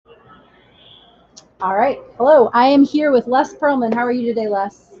All right. Hello. I am here with Les Perelman. How are you today,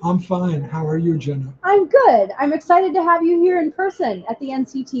 Les? I'm fine. How are you, Jenna? I'm good. I'm excited to have you here in person at the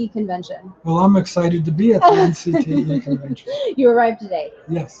NCT convention. Well, I'm excited to be at the NCTE convention. You arrived today.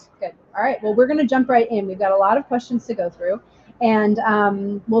 Yes. Good. All right. Well, we're going to jump right in. We've got a lot of questions to go through, and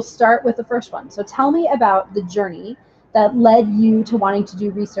we'll start with the first one. So, tell me about the journey that led you to wanting to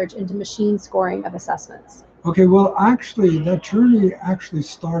do research into machine scoring of assessments. Okay, well, actually, that journey actually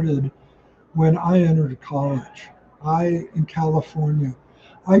started when I entered college. In California,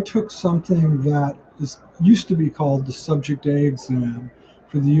 I took something that used to be called the Subject A exam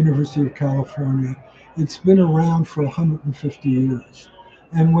for the University of California. It's been around for 150 years.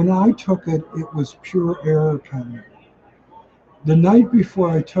 And when I took it, it was pure error counting. The night before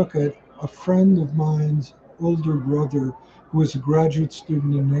I took it, a friend of mine's older brother, who was a graduate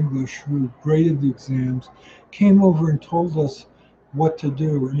student in English, who graded the exams, came over and told us what to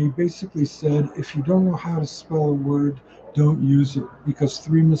do. And he basically said, if you don't know how to spell a word, don't use it, because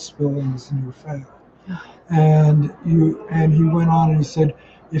three misspellings and you fail. And he went on and he said,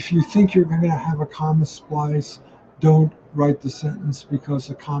 if you think you're going to have a comma splice, don't write the sentence, because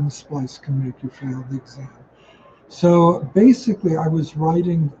a comma splice can make you fail the exam. So basically, I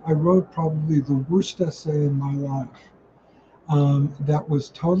wrote probably the worst essay in my life. That was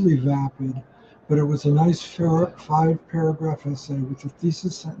totally vapid, but it was a nice 5 paragraph essay with a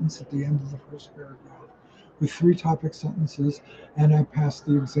thesis sentence at the end of the first paragraph, with 3 topic sentences, and I passed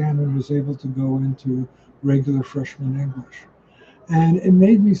the exam and was able to go into regular freshman English. And it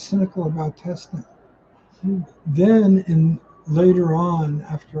made me cynical about testing. Then, later on,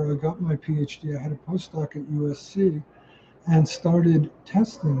 after I got my PhD, I had a postdoc at USC and started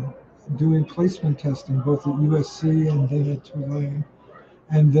testing, doing placement testing, both at USC and then at Tulane,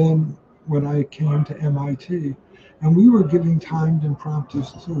 and then when I came to MIT. And we were giving timed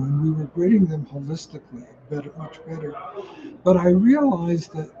impromptus too, and we were grading them holistically, much better. But I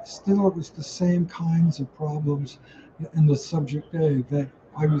realized that still it was the same kinds of problems in the subject A, that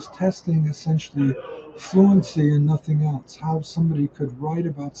I was testing essentially fluency and nothing else, how somebody could write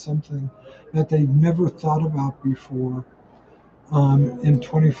about something that they'd never thought about before in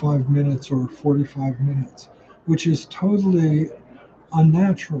 25 minutes or 45 minutes, which is totally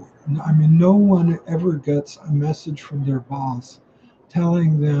unnatural. I mean, no one ever gets a message from their boss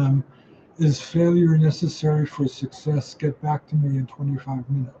telling them, is failure necessary for success? Get back to me in 25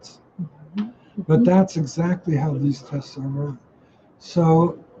 minutes. But that's exactly how these tests are run.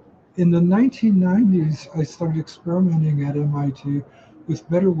 So in the 1990s, I started experimenting at MIT with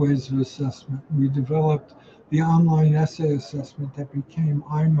better ways of assessment. We developed the online essay assessment that became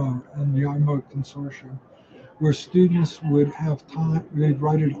iMode and the iMode consortium, where students would have time, they'd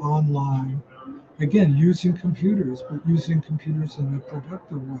write it online, again, using computers, but using computers in a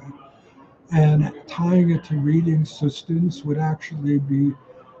productive way, and tying it to readings so students would actually be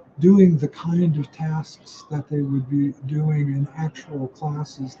doing the kind of tasks that they would be doing in actual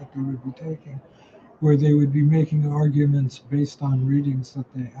classes that they would be taking, where they would be making arguments based on readings that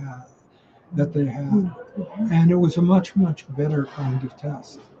they had. And it was a much, much better kind of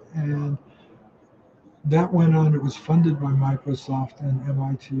test. And that went on. It was funded by Microsoft and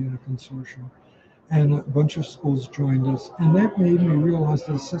MIT in a consortium. And a bunch of schools joined us. And that made me realize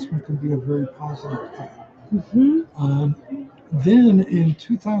that assessment could be a very positive thing. Then in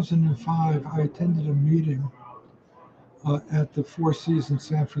 2005, I attended a meeting at the Four Seas in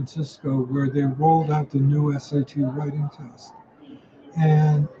San Francisco where they rolled out the new SAT writing test.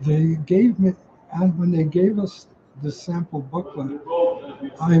 And when they gave us the sample booklet,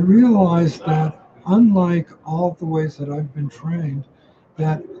 I realized that unlike all the ways that I've been trained,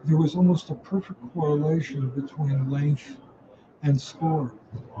 that there was almost a perfect correlation between length and score.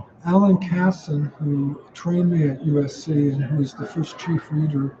 Alan Casson, who trained me at USC and who was the first chief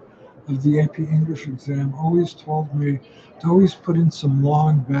reader of the AP English exam, always told me to always put in some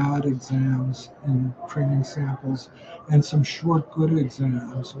long bad exams in training samples and some short good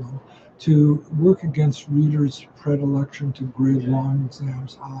exams to work against readers' predilection to grade long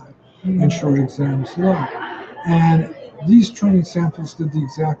exams high and short exams low. And these training samples did the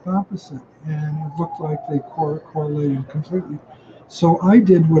exact opposite, and it looked like they correlated completely. So I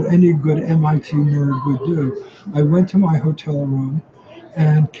did what any good MIT nerd would do. I went to my hotel room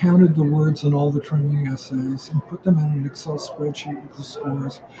and counted the words in all the training essays and put them in an Excel spreadsheet with the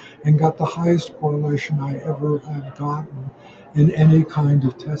scores and got the highest correlation I ever have gotten in any kind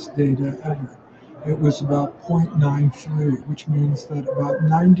of test data ever. It was about 0.93, which means that about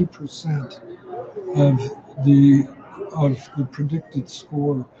 90% of the the predicted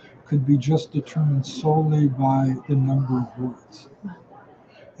score could be just determined solely by the number of words.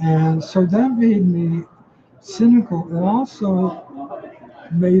 And so that made me cynical. It also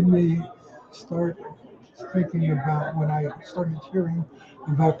made me start thinking about when I started hearing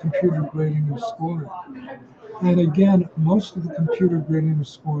about computer grading of scoring. And again, most of the computer grading of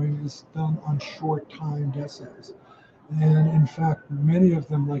scoring is done on short timed essays. And in fact, many of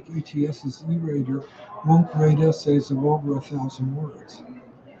them, like ETS's E-Rater, won't grade essays of over 1,000 words.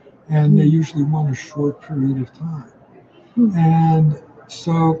 And they usually want a short period of time. And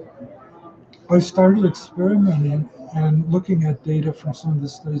so I started experimenting and looking at data from some of the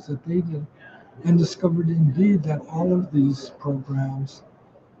studies that they did and discovered indeed that all of these programs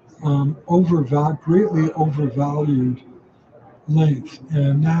greatly overvalued length.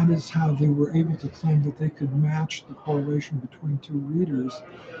 And that is how they were able to claim that they could match the correlation between two readers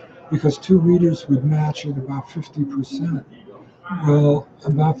because two readers would match at about 50%. Well,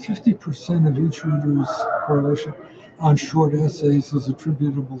 about 50% of each reader's correlation on short essays is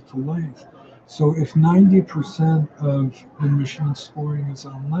attributable to length. So if 90% of the machine scoring is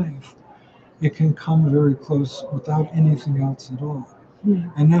on length, it can come very close without anything else at all.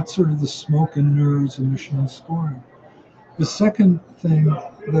 And that's sort of the smoke and mirrors of machine scoring. The second thing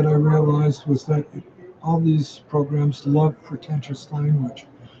that I realized was that all these programs love pretentious language.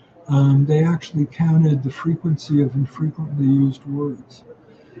 They actually counted the frequency of infrequently used words.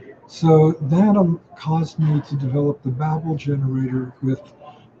 So that caused me to develop the Babel generator with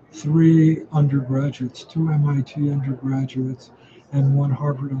 3 undergraduates, 2 MIT undergraduates, and 1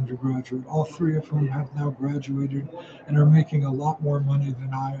 Harvard undergraduate. All 3 of whom have now graduated and are making a lot more money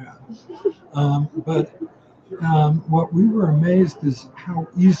than I am. But what we were amazed is how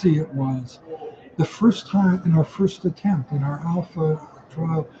easy it was. The first time, in our first attempt, in our alpha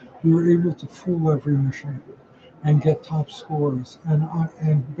trial, we were able to fool every machine and get top scores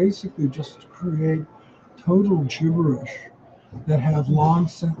and basically just create total gibberish that had long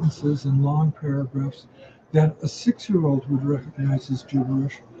sentences and long paragraphs that a 6-year-old would recognize as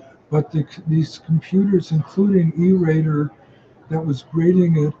gibberish. But these computers, including E-Rater that was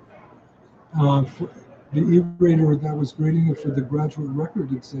grading it, the E-Rater that was grading it for the graduate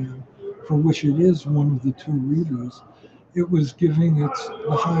record exam, for which it is one of the 2 readers, it was giving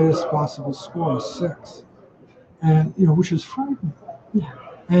the highest possible score, 6, and which is frightening. Yeah.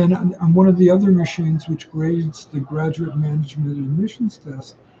 And on one of the other machines, which grades the graduate management admissions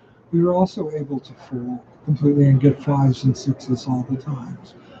test, we were also able to fool completely and get 5s and 6s all the time,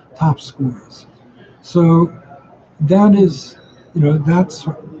 top scores. So that is,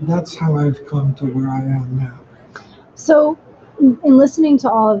 that's how I've come to where I am now. So, in listening to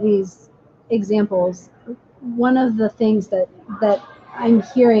all of these examples, one of the things that I'm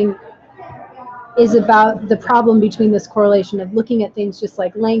hearing is about the problem between this correlation of looking at things just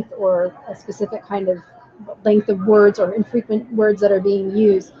like length or a specific kind of length of words or infrequent words that are being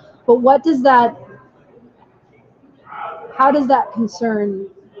used. But how does that concern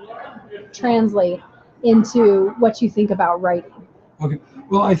translate into what you think about writing? Okay.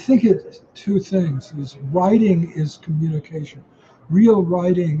 Well, I think it's 2 things. Writing is communication. Real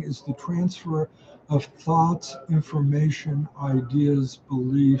writing is the transfer of thoughts, information, ideas,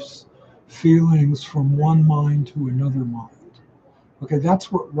 beliefs, feelings from one mind to another mind. Okay,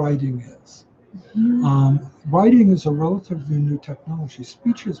 that's what writing is. Writing is a relatively new technology.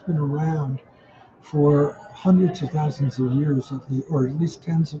 Speech has been around for hundreds of thousands of years, or at least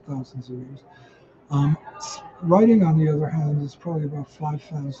tens of thousands of years. Writing, on the other hand, is probably about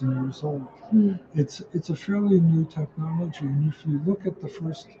 5,000 years old. It's a fairly new technology, and if you look at the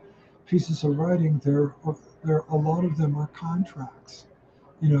first pieces of writing, a lot of them are contracts.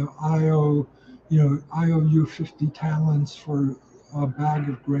 I owe you 50 talents for a bag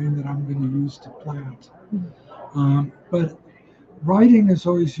of grain that I'm going to use to plant. But writing is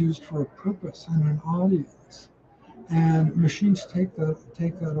always used for a purpose and an audience, and machines take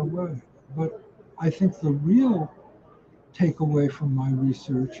that away. But I think the real takeaway from my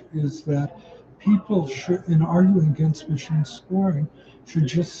research is that people should, in arguing against machine scoring, should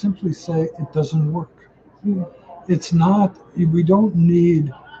just simply say it doesn't work. It's not, we don't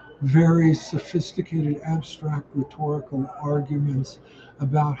need very sophisticated, abstract rhetorical arguments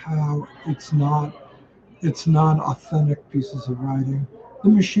about how it's not authentic pieces of writing. The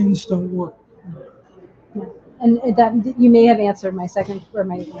machines don't work. And that you may have answered my second or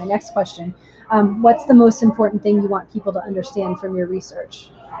my next question. What's the most important thing you want people to understand from your research?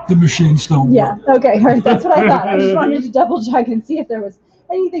 The machines don't work. Yeah. Okay. All right. That's what I thought. I just wanted to double check and see if there was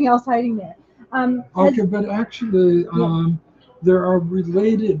anything else hiding there. Okay, but actually, there are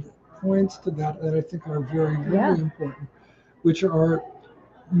related points to that I think are very, very important, which are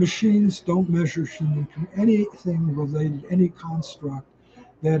machines don't measure anything related, any construct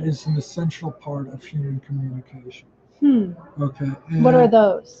that is an essential part of human communication. Hmm. Okay, What are and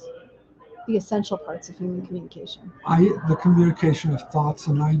those? The essential parts of human communication. the communication of thoughts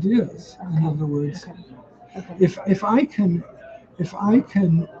and ideas. In Okay. other words, Okay. Okay. if I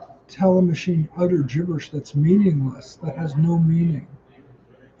can tell a machine utter gibberish that's meaningless, that has no meaning,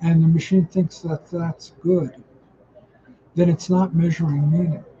 and the machine thinks that that's good, then it's not measuring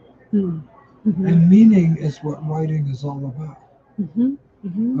meaning. Hmm. Mm-hmm. And meaning is what writing is all about. Mm-hmm.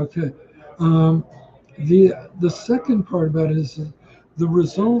 Mm-hmm. Okay. Um, the second part about it is the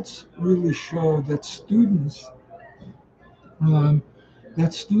results really show um,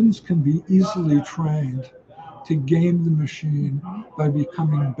 that students can be easily trained to game the machine by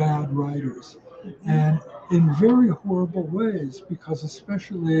becoming bad writers, and in very horrible ways, because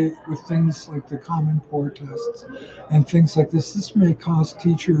especially with things like the Common Core tests and things like this may cause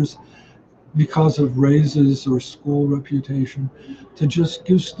teachers, because of raises or school reputation, to just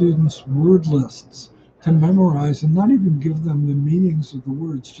give students word lists to memorize and not even give them the meanings of the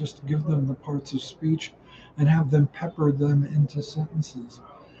words, just give them the parts of speech and have them pepper them into sentences.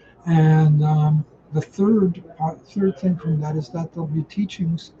 And the third thing from that is that they'll be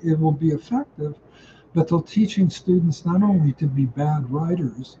teaching, it will be effective, but they'll teaching students not only to be bad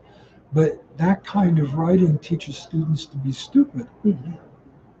writers, but that kind of writing teaches students to be stupid. Mm-hmm.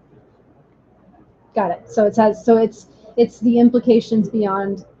 Got it. So it's the implications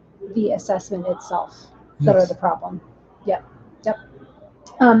beyond the assessment itself that are the Yes. problem. Yep. Yep.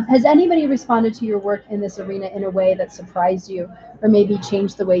 Has anybody responded to your work in this arena in a way that surprised you, or maybe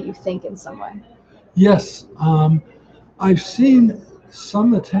changed the way you think in some way? Yes. I've seen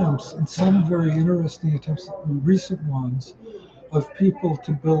some attempts, and some very interesting attempts, recent ones, of people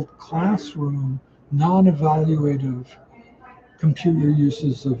to build classroom, non-evaluative computer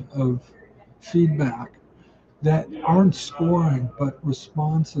uses of feedback that aren't scoring but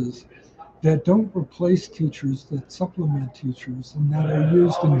responses, that don't replace teachers, that supplement teachers, and that are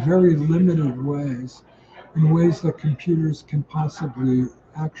used in very limited ways, in ways that computers can possibly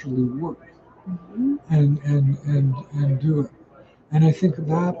actually work Mm-hmm. and do it. And I think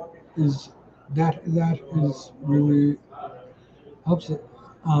is that is really helps it.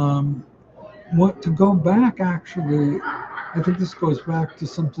 What to go back actually, I think this goes back to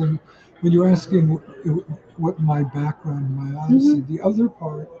something when you're asking what my background, my odyssey. Mm-hmm. The other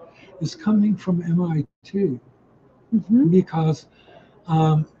part is coming from MIT Mm-hmm. because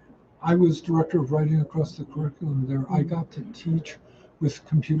um, I was director of writing across the curriculum there. I got to teach with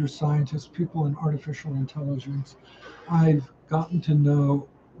computer scientists, people in artificial intelligence. I've gotten to know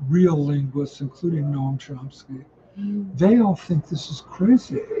real linguists, including Noam Chomsky. They all think this is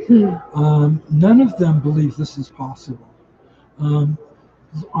crazy. None of them believe this is possible. Um,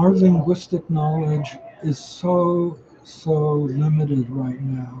 our linguistic knowledge is so limited right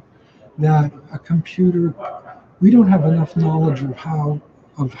now that a computer, we don't have enough knowledge of how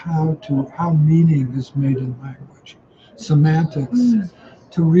meaning is made in language, semantics,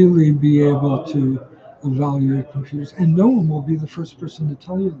 to really be able to evaluate computers. And no one will be the first person to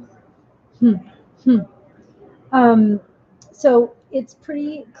tell you that. Hmm. Hmm. Um, so it's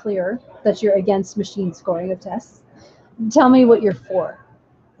pretty clear that you're against machine scoring of tests. Tell me what you're for.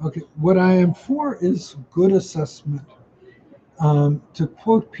 Okay, what I am for is good assessment. To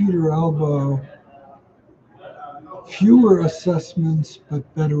quote Peter Elbow, fewer assessments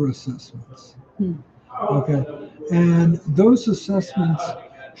but better assessments. Hmm. Okay, and those assessments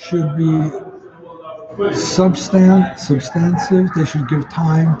should be substantive. They should give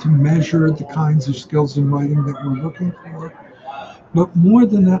time to measure the kinds of skills in writing that we're looking for. But more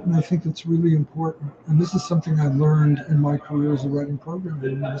than that, and I think it's really important, and this is something I learned in my career as a writing program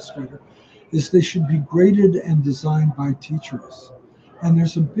administrator, is they should be graded and designed by teachers. And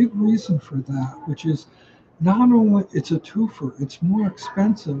there's a big reason for that, which is not only it's a twofer, it's more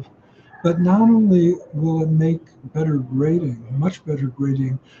expensive, but not only will it make better grading, much better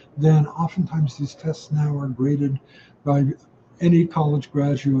grading than oftentimes these tests now are graded by any college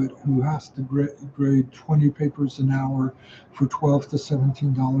graduate who has to grade 20 papers an hour for $12 to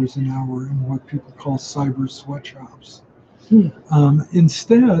 $17 an hour in what people call cyber sweatshops. Hmm.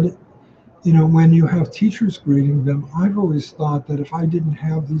 Instead, when you have teachers grading them, I've always thought that if I didn't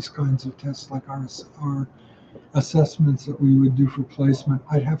have these kinds of tests like our assessments that we would do for placement,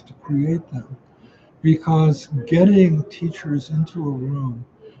 I'd have to create them. Because getting teachers into a room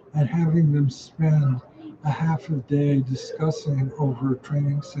and having them spend a half a day discussing over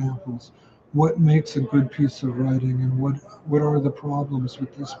training samples what makes a good piece of writing and what are the problems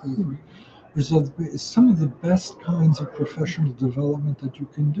with this paper is some of the best kinds of professional development that you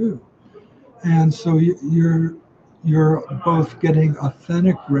can do. And so you're both getting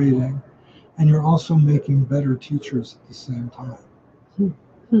authentic grading and you're also making better teachers at the same time.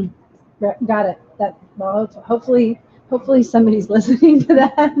 Hmm. Got it. That well, hopefully somebody's listening to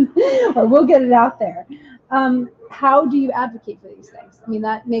that, or we'll get it out there. How do you advocate for these things? I mean,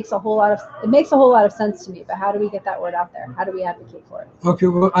 that makes a whole lot of sense to me. But how do we get that word out there? How do we advocate for it? Okay,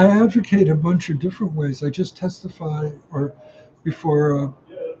 well, I advocate a bunch of different ways. I just testified or before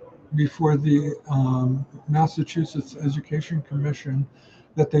before the Massachusetts Education Commission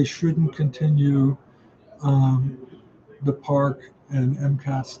that they shouldn't continue um, the Park and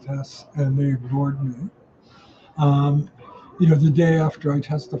MCAS tests, and they ignored me. Um, the day after I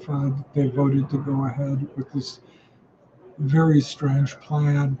testified, they voted to go ahead with this very strange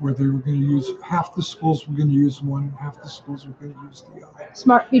plan where they were going to use half the schools were going to use one, half the schools were going to use the other.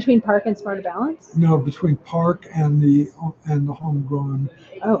 Smart between Park and Smarter Balance? No, between Park and the homegrown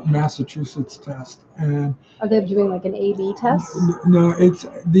Massachusetts test. And are they doing like an A/B test? No, it's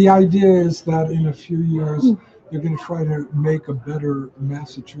the idea is that in a few years they're going to try to make a better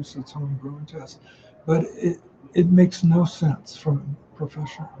Massachusetts homegrown test, but it makes no sense from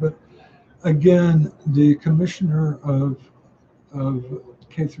professional. But again, the commissioner of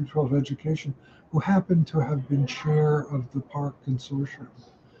K through 12 education, who happened to have been chair of the Park Consortium,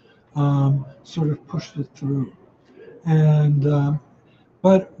 sort of pushed it through. And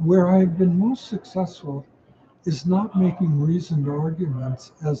but where I've been most successful is not making reasoned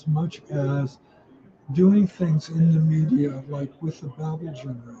arguments as much as doing things in the media, like with the Babel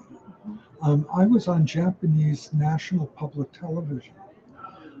generator. I was on Japanese national public television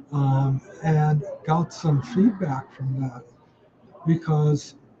and got some feedback from that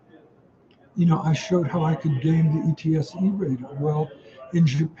because, I showed how I could game the ETS E-rater. Well, in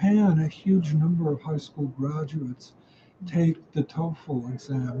Japan, a huge number of high school graduates take the TOEFL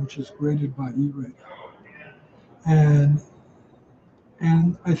exam, which is graded by E-rater. And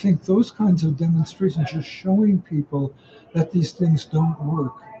I think those kinds of demonstrations, just showing people that these things don't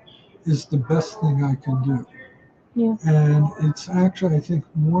work, is the best thing I can do. Yeah. And it's actually, I think,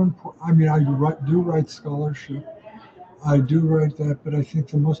 more important. I mean, I do write scholarship. I do write that, but I think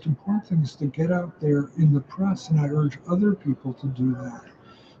the most important thing is to get out there in the press, and I urge other people to do that,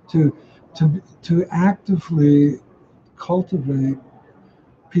 to actively cultivate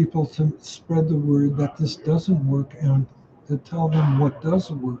people to spread the word that this doesn't work and to tell them what does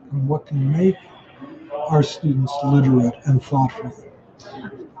work and what can make our students literate and thoughtful.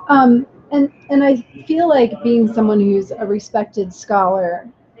 And I feel like being someone who's a respected scholar,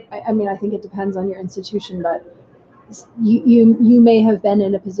 I mean, I think it depends on your institution, but you may have been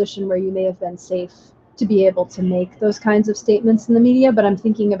in a position where you may have been safe to be able to make those kinds of statements in the media. But I'm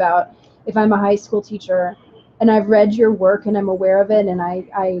thinking about if I'm a high school teacher and I've read your work and I'm aware of it and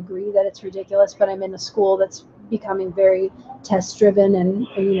I agree that it's ridiculous, but I'm in a school that's becoming very test driven and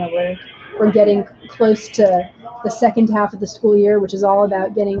we're getting close to the second half of the school year, which is all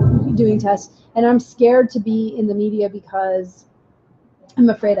about doing tests, and I'm scared to be in the media because I'm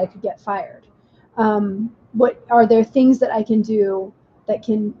afraid I could get fired. What are there things that I can do that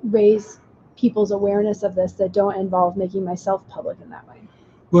can raise people's awareness of this that don't involve making myself public in that way?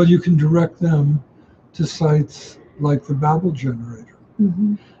 Well, you can direct them to sites like the Babel generator.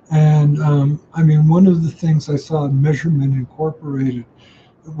 Mm-hmm. And I mean, one of the things I saw in Measurement Incorporated,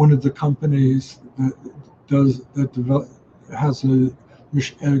 one of the companies that has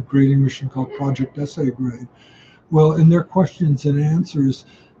a grading machine called Project Essay Grade. Well, in their questions and answers,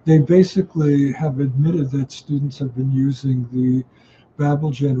 they basically have admitted that students have been using the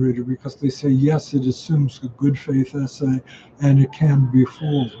Babel generator because they say, yes, it assumes a good faith essay and it can be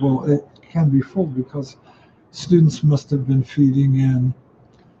fooled. Well, it can be fooled because students must have been feeding in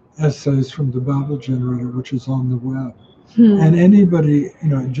essays from the Babel generator, which is on the web. And anybody,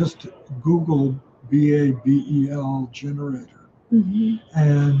 just Google BABEL generator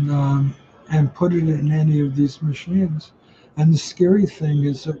and put it in any of these machines. And the scary thing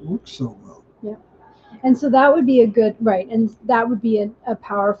is it works so well. Yeah. And so that would be and that would be a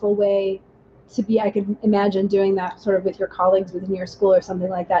powerful way to be, I could imagine doing that sort of with your colleagues within your school or something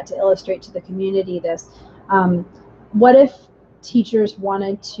like that to illustrate to the community this. What if teachers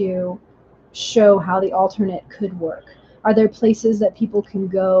wanted to show how the alternate could work? Are there places that people can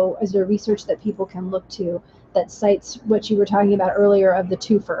go? Is there research that people can look to that cites what you were talking about earlier of the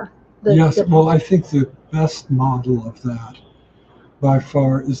twofer? Yes, well, I think the best model of that by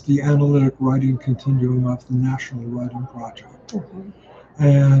far is the analytic writing continuum of the National Writing Project,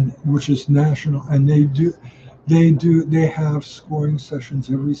 and which is national, and they have scoring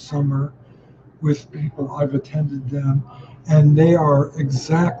sessions every summer with people. I've attended them, and they are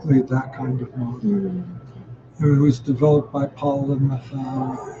exactly that kind of model. It was developed by Paul and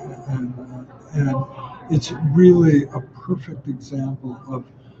Mathau, and it's really a perfect example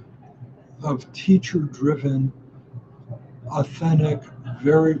of teacher-driven, authentic,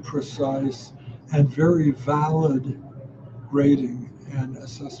 very precise, and very valid grading and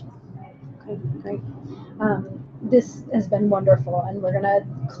assessment. Okay, great. This has been wonderful, and we're going to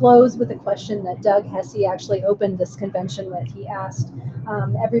close with a question that Doug Hesse actually opened this convention with. He asked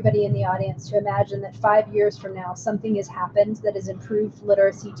everybody in the audience to imagine that 5 years from now, something has happened that has improved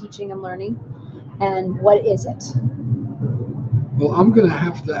literacy teaching and learning, and what is it? Well, I'm going to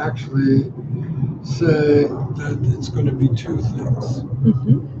have to actually say that it's going to be two things.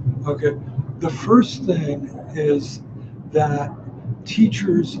 Mm-hmm. Okay, the first thing is that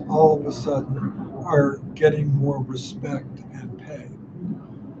teachers all of a sudden are getting more respect and pay.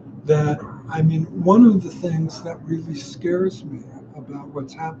 That, I mean, one of the things that really scares me about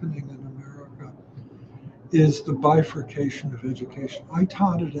what's happening in America is the bifurcation of education. I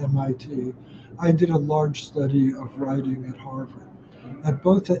taught at MIT. I did a large study of writing at Harvard. At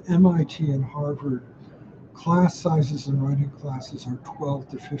both at MIT and Harvard, class sizes in writing classes are 12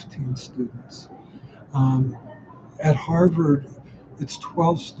 to 15 students. At Harvard, it's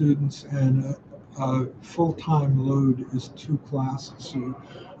 12 students and a full-time load is 2 classes. So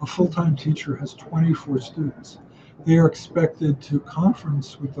a full-time teacher has 24 students. They are expected to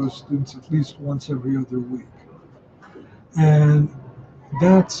conference with those students at least once every other week. And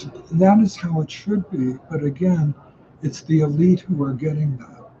that is how it should be. But again, it's the elite who are getting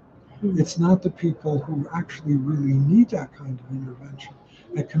that. It's not the people who actually really need that kind of intervention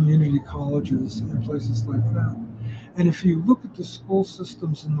at community colleges and places like that. And if you look at the school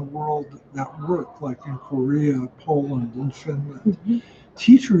systems in the world that work, like in Korea, Poland, and Finland,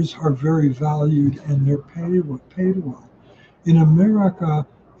 teachers are very valued and they're paid well. In America,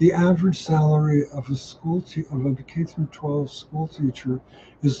 the average salary of a K through 12 school teacher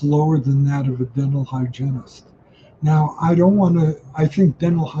is lower than that of a dental hygienist. Now, I think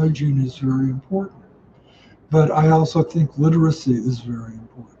dental hygiene is very important, but I also think literacy is very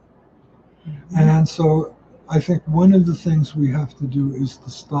important. And so I think one of the things we have to do is to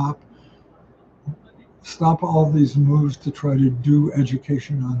stop all these moves to try to do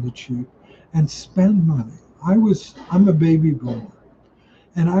education on the cheap and spend money. I'm a baby boomer,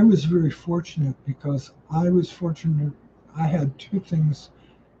 and I was very fortunate because I had 2 things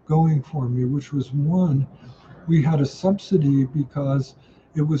going for me, which was one, we had a subsidy because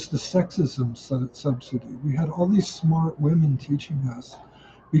it was the sexism subsidy. We had all these smart women teaching us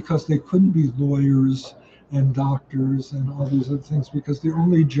because they couldn't be lawyers and doctors and all these other things because the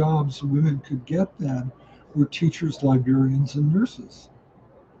only jobs women could get then were teachers, librarians, and nurses.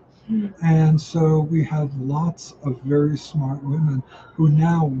 And so we had lots of very smart women who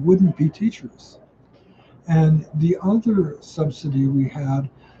now wouldn't be teachers. And the other subsidy we had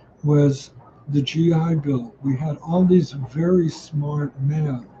was the GI Bill. We had all these very smart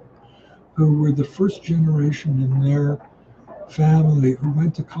men who were the first generation in their family who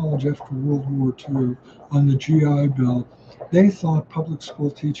went to college after World War II on the GI Bill. They thought public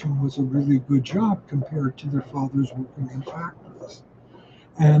school teaching was a really good job compared to their fathers working in factories.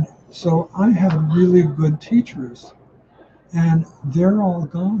 And so I had really good teachers, and they're all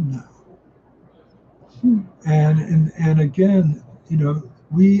gone now. And again,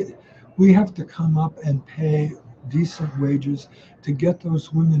 we have to come up and pay decent wages to get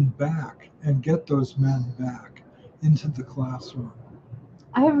those women back and get those men back into the classroom.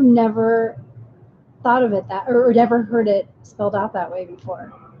 I have never thought of it or never heard it spelled out that way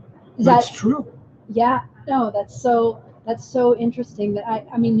before. That's true. Yeah, no, that's so interesting. That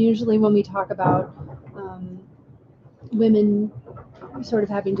I mean, usually when we talk about women sort of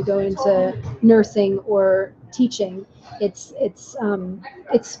having to go into nursing or teaching, it's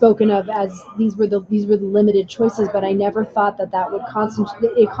spoken of as these were the limited choices. But I never thought that would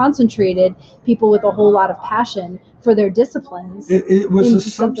concentrated people with a whole lot of passion for their disciplines. It was a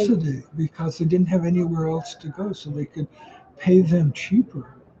subsidy because they didn't have anywhere else to go, so they could pay them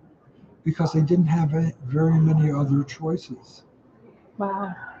cheaper because they didn't have very many other choices.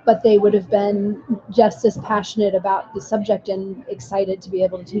 Wow. But they would have been just as passionate about the subject and excited to be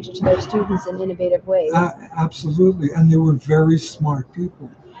able to teach it to their students in innovative ways. Absolutely. And they were very smart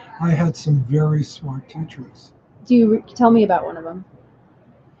people. I had some very smart teachers. Do you tell me about one of them?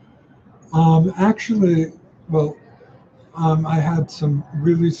 Actually, well, I had some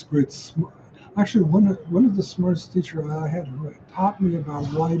really great. Actually, one of the smartest teachers I had who taught me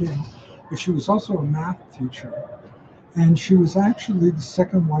about writing, but she was also a math teacher. And she was actually the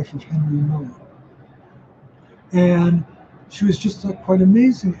second wife of Henry Miller. And she was just quite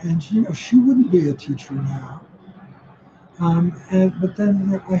amazing. And she wouldn't be a teacher now. But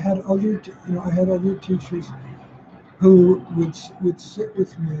then I had other teachers who would sit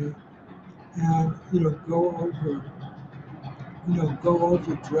with me and go over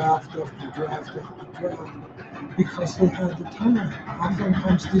draft after draft after draft because they had the time.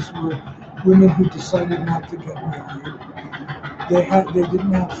 Oftentimes these were women who decided not to get married. They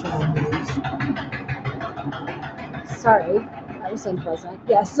didn't have families. Sorry, that was unpleasant.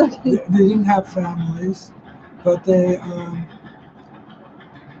 Yes. Okay. They didn't have families, but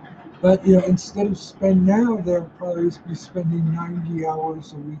instead of spend now, they'll probably be spending 90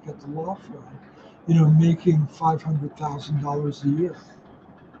 hours a week at the law firm, making $500,000 a year.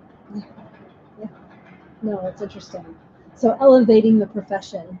 Yeah. No, that's interesting. So elevating the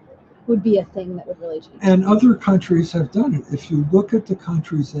profession would be a thing that would really change. And other countries have done it. If you look at the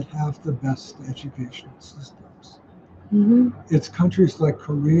countries that have the best educational systems, Mm-hmm. it's countries like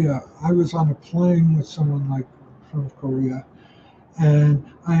Korea. I was on a plane with someone from Korea, and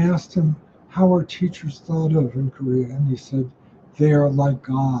I asked him, how are teachers thought of in Korea? And he said, they are like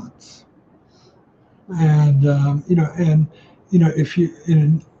gods. And if you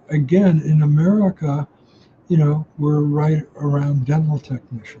again in America, we're right around dental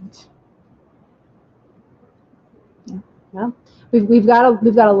technicians. Well, we've got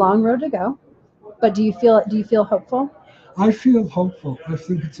a long road to go, but do you feel hopeful? I feel hopeful. I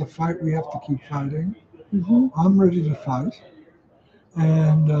think it's a fight we have to keep fighting. Mm-hmm. I'm ready to fight,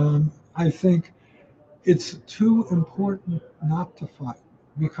 and I think it's too important not to fight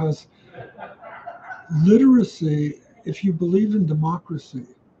because literacy. If you believe in democracy,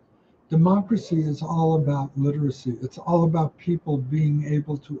 democracy is all about literacy. It's all about people being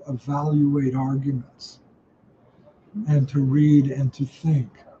able to evaluate arguments and to read and to think.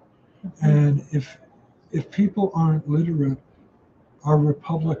 And if people aren't literate, our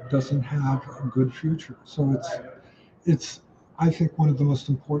republic doesn't have a good future. So it's I think one of the most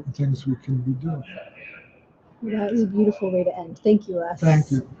important things we can be doing. That is a beautiful way to end. Thank you, Les.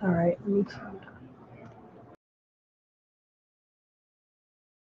 Thank you. All right. Let me